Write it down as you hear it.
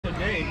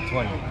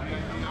20.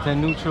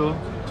 10 neutral,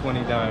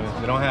 20 diamonds.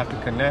 They don't have to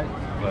connect,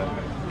 but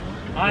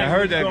I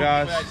heard that,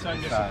 guys.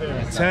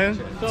 10,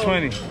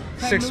 20,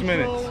 6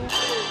 minutes.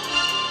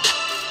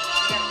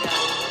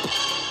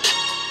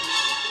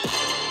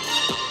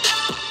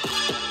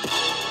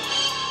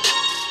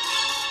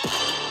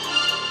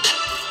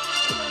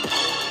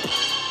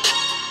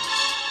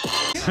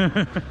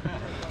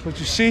 But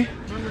you see,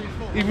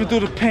 even through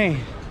the pain,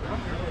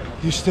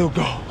 you still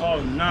go. Oh,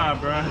 nah,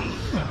 bro.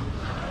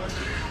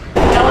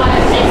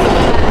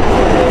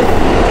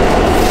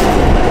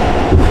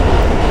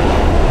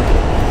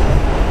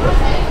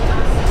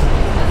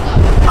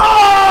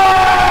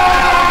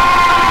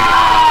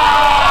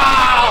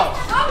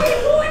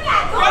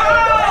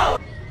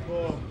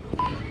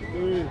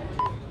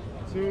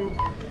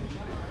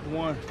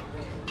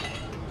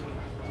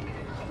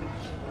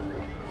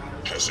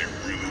 Has he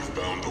really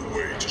found a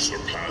way to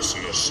surpass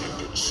an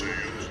ascended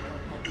Saiyan?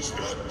 Is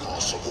that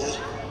possible?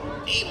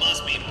 He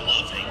must be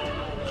bluffing.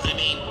 I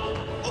mean,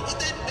 what would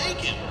that make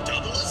him?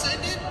 Double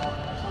ascended?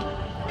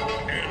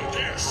 And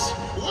this,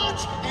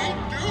 what's he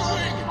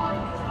doing?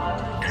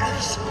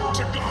 Is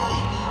to go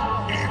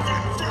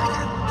even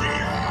further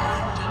beyond.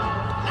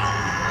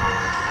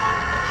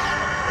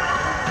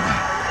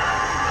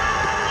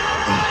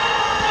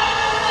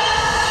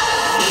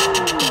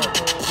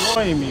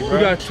 Me, we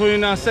got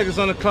 29 seconds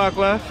on the clock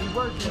left.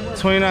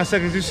 29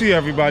 seconds. You see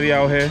everybody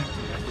out here.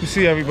 You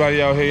see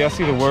everybody out here. Y'all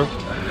see the work.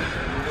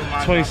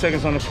 20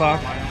 seconds on the clock.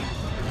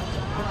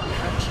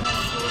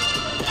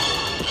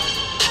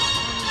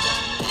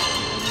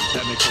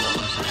 That makes a lot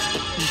more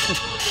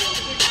sense.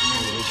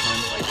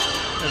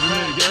 Every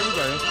minute, get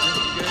everybody.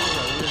 Get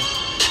everybody.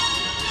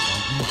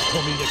 You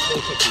told me to get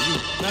close up to you.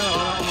 No,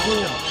 I'm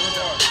cool.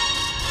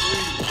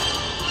 3,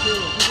 2,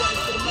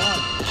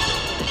 1.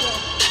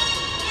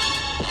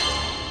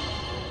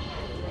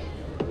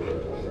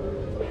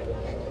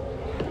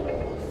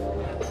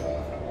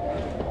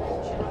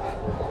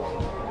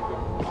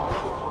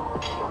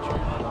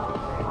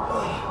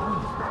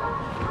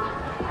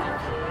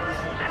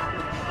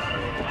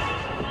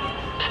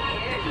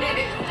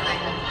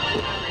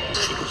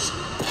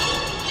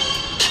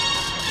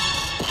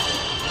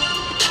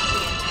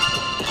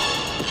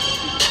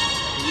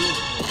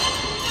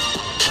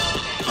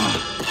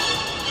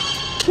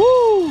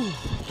 Woo!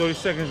 30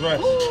 seconds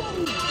rest.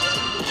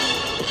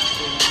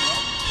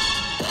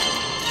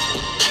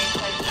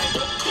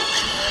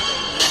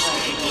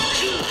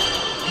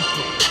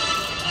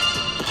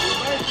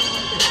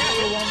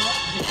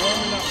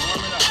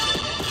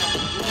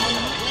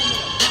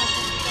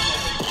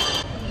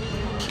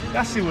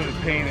 Y'all see where the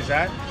pain is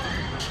at.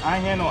 I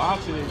ain't had no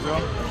oxygen, bro.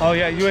 Oh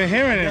yeah, you ain't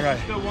hearing it right.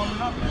 Still warming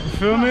up, man. You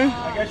feel me?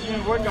 I guess you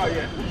didn't work out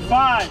yet.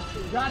 5,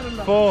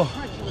 4,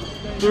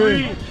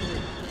 3,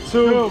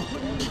 2,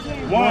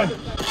 1.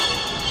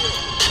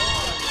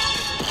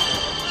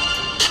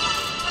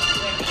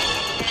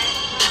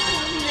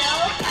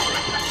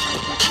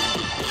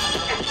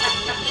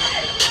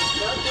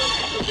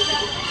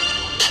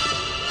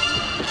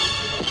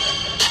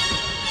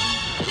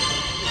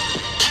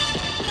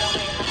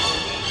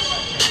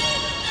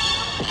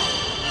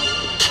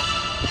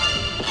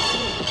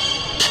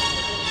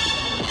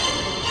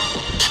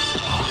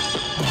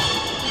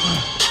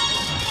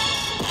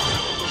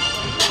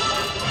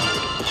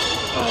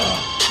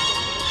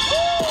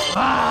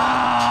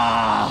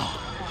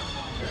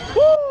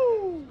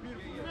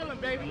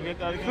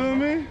 Feel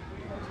me?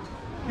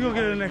 You gonna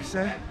get it the next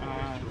set.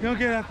 You gonna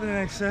get it after the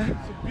next set.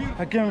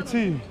 I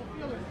guarantee you.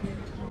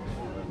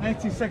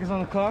 19 seconds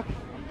on the clock.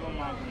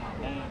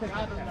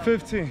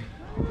 15.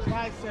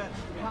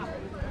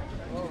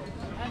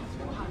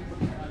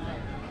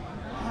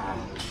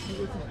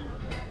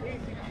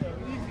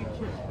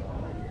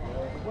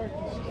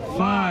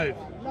 5,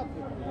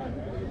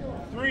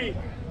 3,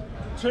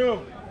 2,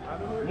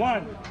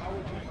 1.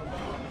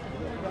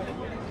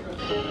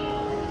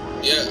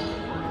 Yeah.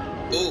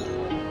 Ooh.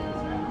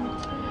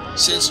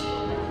 Since,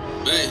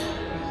 man,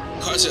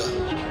 Carter.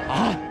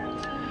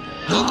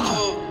 Go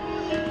Capone.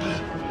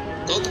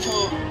 Go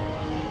Capone.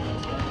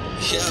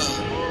 Yeah.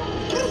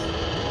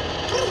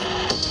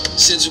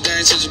 Central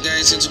gang, central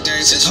gang, central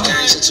gang, central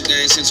gang, central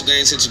gang, central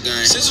gang, central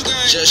gang.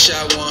 Just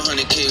shot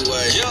 100K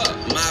way.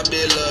 My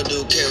bitch love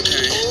do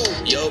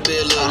cocaine. Your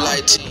bitch look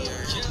like T.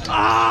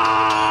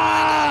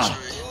 Ah!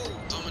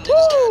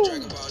 Woo!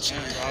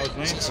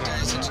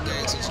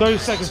 30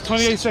 seconds,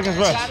 28 seconds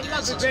rest.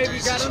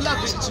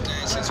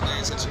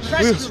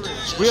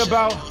 We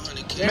about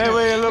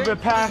midway, a little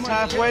bit past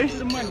halfway.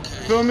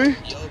 Feel me?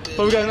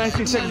 But we got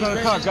 19 seconds on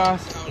the clock,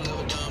 guys.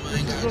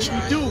 This is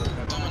what we do.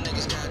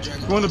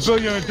 You want to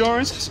build your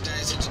endurance?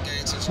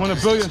 You want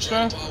to build your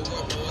strength?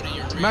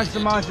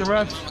 Maximize your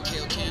reps.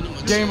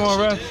 Gain more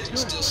reps.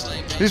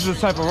 These are the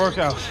type of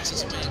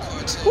workouts.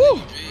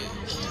 Woo!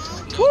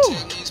 Woo!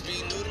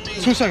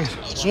 2 seconds.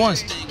 1.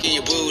 In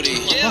your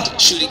booty.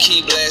 Shoot a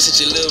key blast at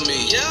your little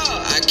me.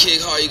 I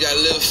kick hard, you got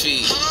little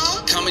feet.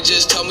 Kami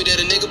just told me that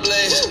a nigga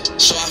blast.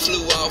 So I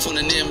flew off on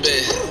an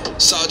embed.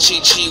 Saw Chi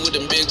with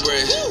them big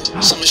breath.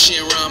 Some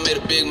machine around made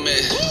a big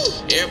mess.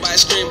 Everybody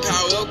scream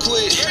power up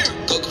quick.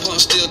 Goku Pump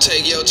still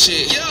take your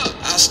chick.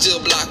 I still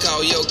block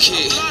all your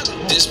kick.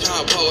 This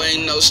power pole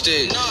ain't no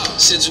stick.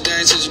 Since you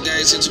gang, since you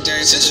gang, since you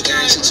gang, since you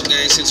gang, since you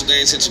gang, since you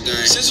gang, since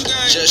you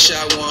gang. Just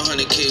shot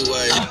 100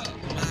 keyway.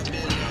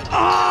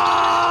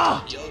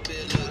 Ah!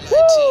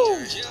 Woo!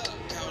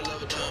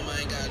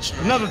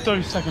 Another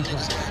 30 seconds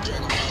left.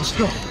 Let's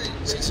go.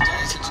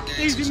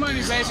 Easy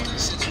money, baby.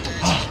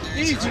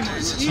 Easy money. Easy money.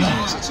 Easy money.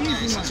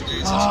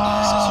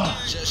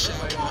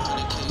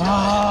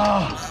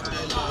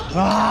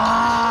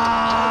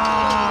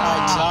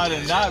 Harder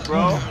than that,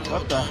 bro.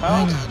 What the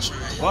hell?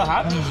 What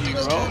happened to you,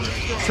 bro?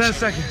 10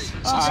 seconds.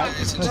 Alright,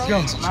 let's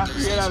go. Not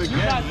forget that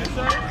again.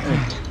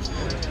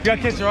 You got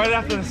kids right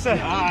after the set.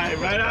 Alright,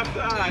 right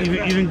after. Alright.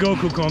 Even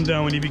Goku calmed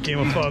down when he became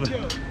a father.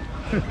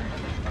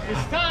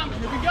 It's time.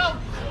 Here we go.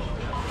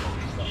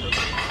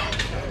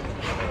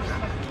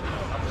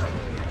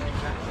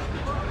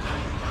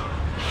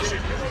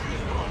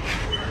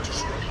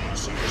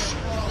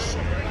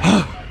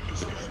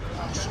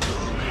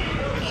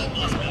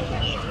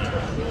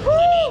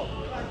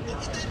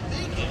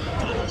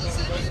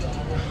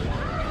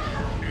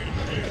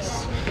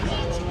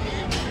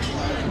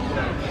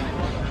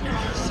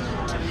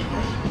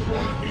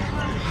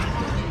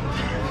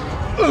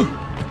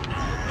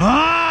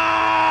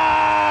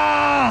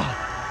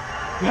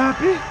 You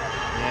happy?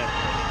 Yeah.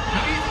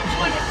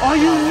 Are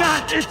you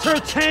not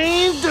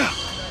entertained?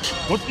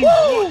 What do you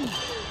want?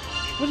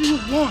 What do you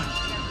want?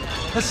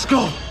 Let's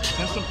go.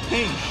 That's some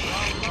pain.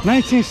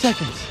 19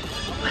 seconds.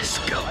 Let's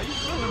go.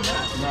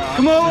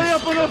 Come all the way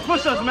up on those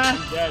push-ups, man.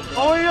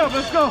 All the way up.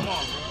 Let's go.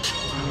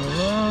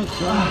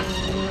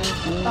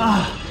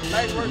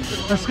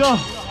 Let's go.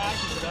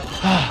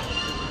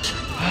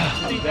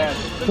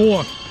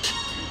 4,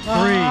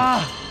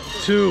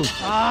 3, 2,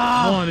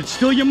 1. It's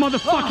still your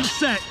motherfucking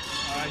set.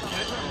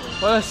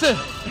 Well, that's it.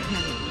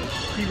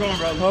 Keep going,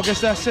 brother. Well, I guess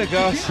that's it,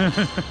 guys.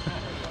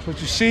 But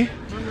you see,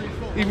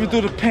 even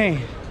through the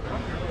pain,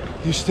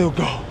 you still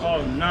go.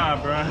 Oh, nah,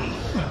 bro. Alright,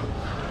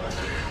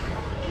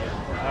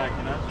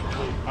 can I?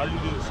 How do you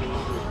do this?